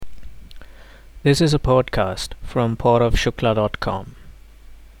This is a podcast from Paurav.Shukla.com.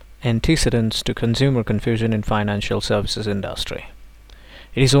 Antecedents to consumer confusion in financial services industry.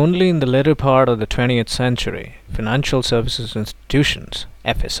 It is only in the later part of the 20th century financial services institutions,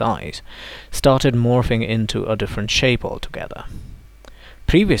 FSIs, started morphing into a different shape altogether.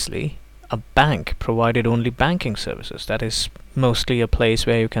 Previously, a bank provided only banking services, that is, mostly a place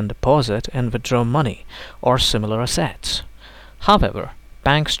where you can deposit and withdraw money or similar assets. However,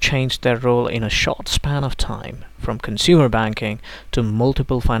 banks changed their role in a short span of time from consumer banking to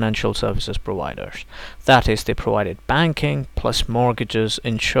multiple financial services providers. That is, they provided banking plus mortgages,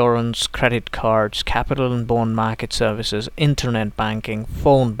 insurance, credit cards, capital and bond market services, internet banking,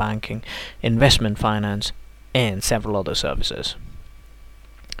 phone banking, investment finance, and several other services.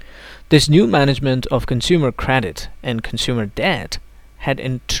 This new management of consumer credit and consumer debt had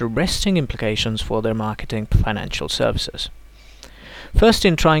interesting implications for their marketing financial services. First,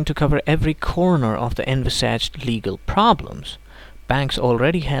 in trying to cover every corner of the envisaged legal problems, banks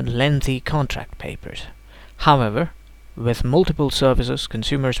already had lengthy contract papers. However, with multiple services,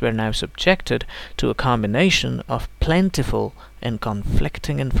 consumers were now subjected to a combination of plentiful and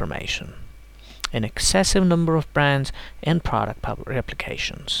conflicting information, an excessive number of brands and product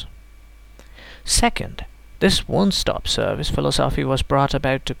replications. Second, this one-stop service philosophy was brought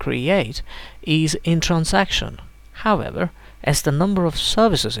about to create ease in transaction. However, as the number of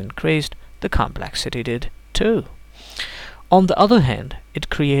services increased, the complexity did too. On the other hand, it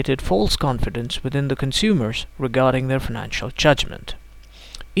created false confidence within the consumers regarding their financial judgment.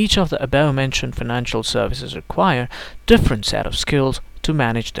 Each of the above-mentioned financial services require different set of skills to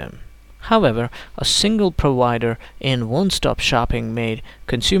manage them. However, a single provider and one-stop shopping made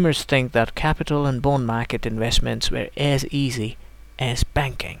consumers think that capital and bond market investments were as easy as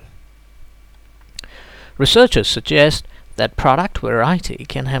banking. Researchers suggest that product variety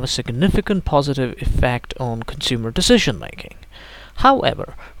can have a significant positive effect on consumer decision-making.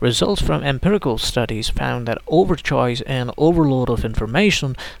 However, results from empirical studies found that overchoice and overload of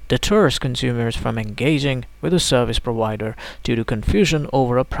information deters consumers from engaging with a service provider due to confusion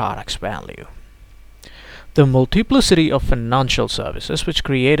over a product's value. The multiplicity of financial services which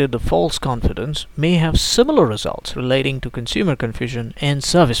created the false confidence may have similar results relating to consumer confusion and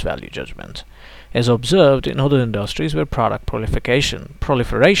service value judgment, as observed in other industries where product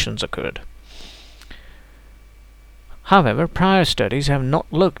proliferations occurred. However, prior studies have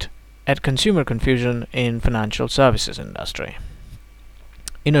not looked at consumer confusion in financial services industry.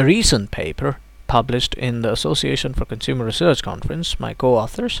 In a recent paper published in the Association for Consumer Research Conference, my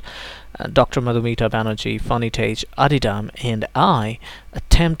co-authors, Dr. Madhumita Banerjee, Fanitej Adidam, and I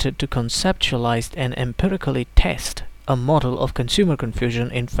attempted to conceptualize and empirically test a model of consumer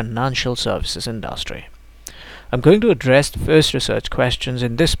confusion in financial services industry. I'm going to address the first research questions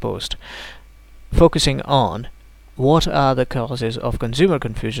in this post, focusing on what are the causes of consumer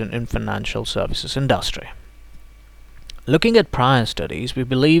confusion in financial services industry. Looking at prior studies, we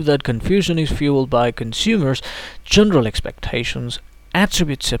believe that confusion is fueled by consumers' general expectations,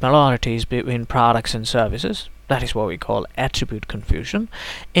 attribute similarities between products and services, that is what we call attribute confusion,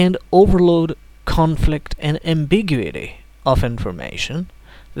 and overload, conflict, and ambiguity of information,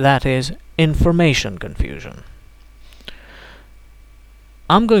 that is information confusion.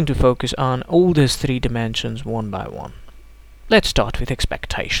 I'm going to focus on all these three dimensions one by one. Let's start with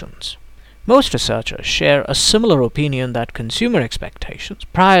expectations. Most researchers share a similar opinion that consumer expectations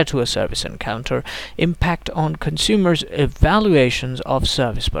prior to a service encounter impact on consumers' evaluations of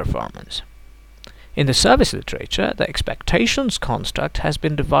service performance. In the service literature, the expectations construct has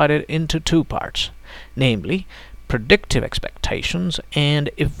been divided into two parts, namely predictive expectations and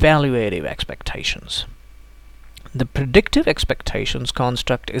evaluative expectations. The predictive expectations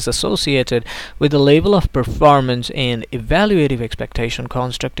construct is associated with the level of performance, and evaluative expectation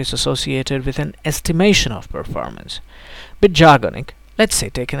construct is associated with an estimation of performance. Bit jargonic, let's say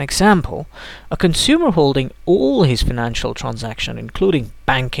take an example. A consumer holding all his financial transactions, including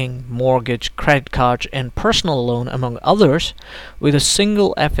banking, mortgage, credit cards, and personal loan among others, with a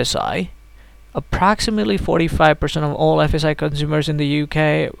single FSI. Approximately 45% of all FSI consumers in the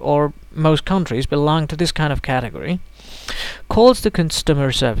UK or most countries belong to this kind of category, calls the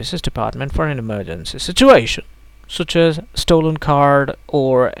customer services department for an emergency situation, such as stolen card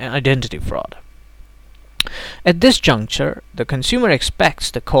or identity fraud. At this juncture, the consumer expects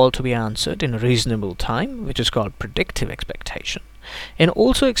the call to be answered in a reasonable time, which is called predictive expectation, and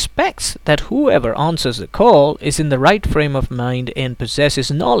also expects that whoever answers the call is in the right frame of mind and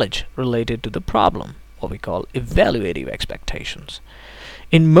possesses knowledge related to the problem, what we call evaluative expectations.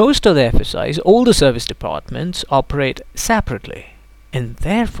 In most of the FSIs, all the service departments operate separately. and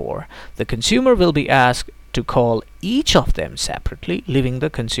therefore the consumer will be asked to call each of them separately, leaving the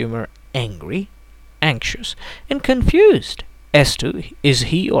consumer angry, anxious, and confused as to is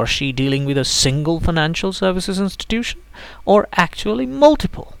he or she dealing with a single financial services institution or actually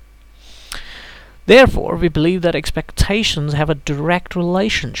multiple. Therefore, we believe that expectations have a direct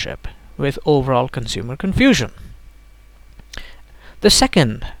relationship with overall consumer confusion. The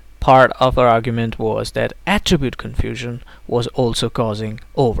second part of our argument was that attribute confusion was also causing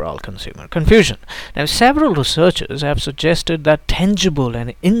overall consumer confusion. Now, several researchers have suggested that tangible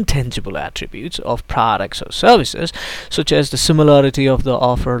and intangible attributes of products or services, such as the similarity of the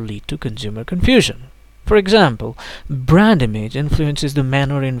offer, lead to consumer confusion. For example, brand image influences the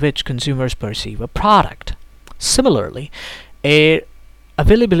manner in which consumers perceive a product. Similarly,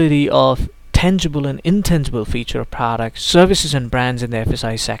 availability of tangible and intangible feature of products, services, and brands in the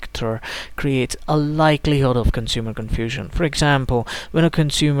FSI sector creates a likelihood of consumer confusion. For example, when a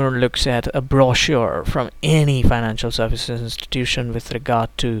consumer looks at a brochure from any financial services institution with regard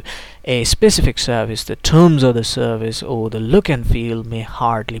to a specific service, the terms of the service or the look and feel may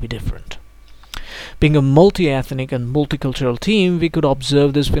hardly be different. Being a multi-ethnic and multicultural team, we could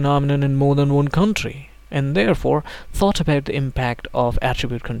observe this phenomenon in more than one country, and therefore thought about the impact of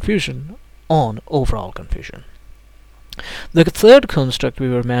attribute confusion on overall confusion. The third construct we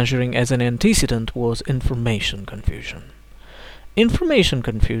were measuring as an antecedent was information confusion. Information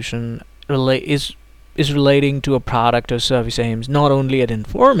confusion is relating to a product or service aims not only at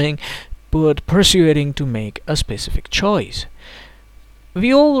informing but persuading to make a specific choice.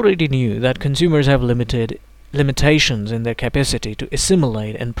 We already knew that consumers have limitations in their capacity to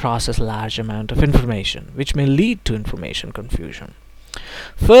assimilate and process large amount of information, which may lead to information confusion.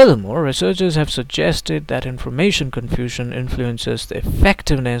 Furthermore, researchers have suggested that information confusion influences the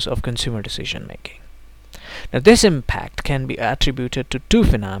effectiveness of consumer decision making. Now, this impact can be attributed to two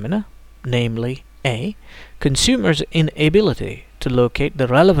phenomena, namely A. Consumers' inability to locate the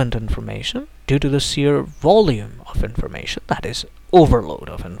relevant information due to the sheer volume of information, that is, overload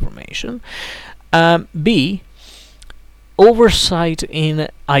of information. B. Oversight in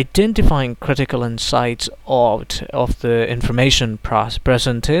identifying critical insights of the information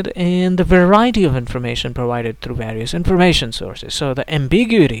presented and the variety of information provided through various information sources. So the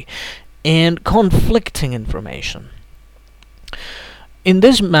ambiguity and conflicting information. In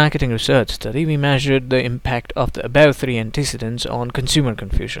this marketing research study, we measured the impact of the above three antecedents on consumer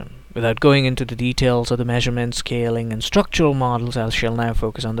confusion. Without going into the details of the measurement, scaling, and structural models, I shall now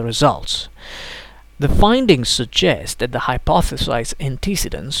focus on the results. The findings suggest that the hypothesized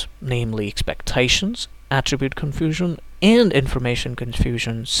antecedents, namely expectations, attribute confusion, and information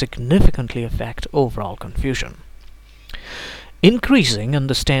confusion, significantly affect overall confusion. Increasing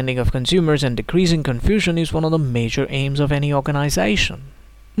understanding of consumers and decreasing confusion is one of the major aims of any organization.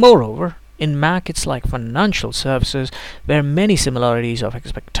 Moreover, in markets like financial services, where many similarities of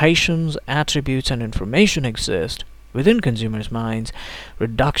expectations, attributes, and information exist within consumers' minds,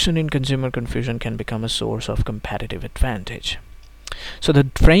 reduction in consumer confusion can become a source of competitive advantage. So the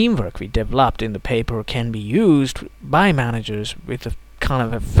framework we developed in the paper can be used by managers with a kind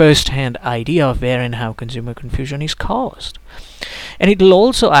of a first-hand idea of where and how consumer confusion is caused. And it will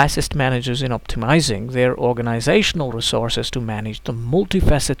also assist managers in optimizing their organizational resources to manage the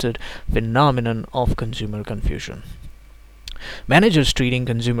multifaceted phenomenon of consumer confusion. Managers treating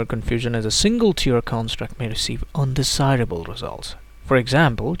consumer confusion as a single-tier construct may receive undesirable results. For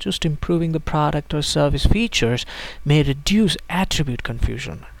example, just improving the product or service features may reduce attribute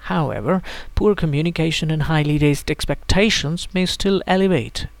confusion. However, poor communication and highly raised expectations may still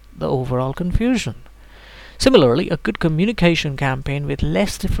elevate the overall confusion. Similarly, a good communication campaign with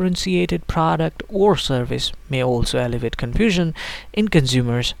less differentiated product or service may also elevate confusion in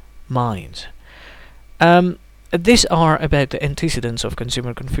consumers' minds. These are about the antecedents of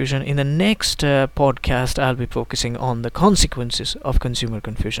consumer confusion. In the next podcast, I'll be focusing on the consequences of consumer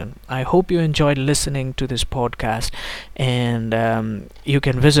confusion. I hope you enjoyed listening to this podcast, and you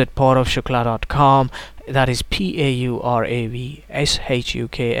can visit paurvshukla.com. That is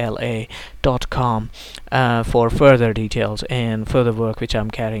PAURAVSHUKLA.com for further details and further work which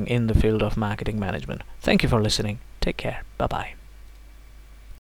I'm carrying in the field of marketing management. Thank you for listening. Take care. Bye-bye.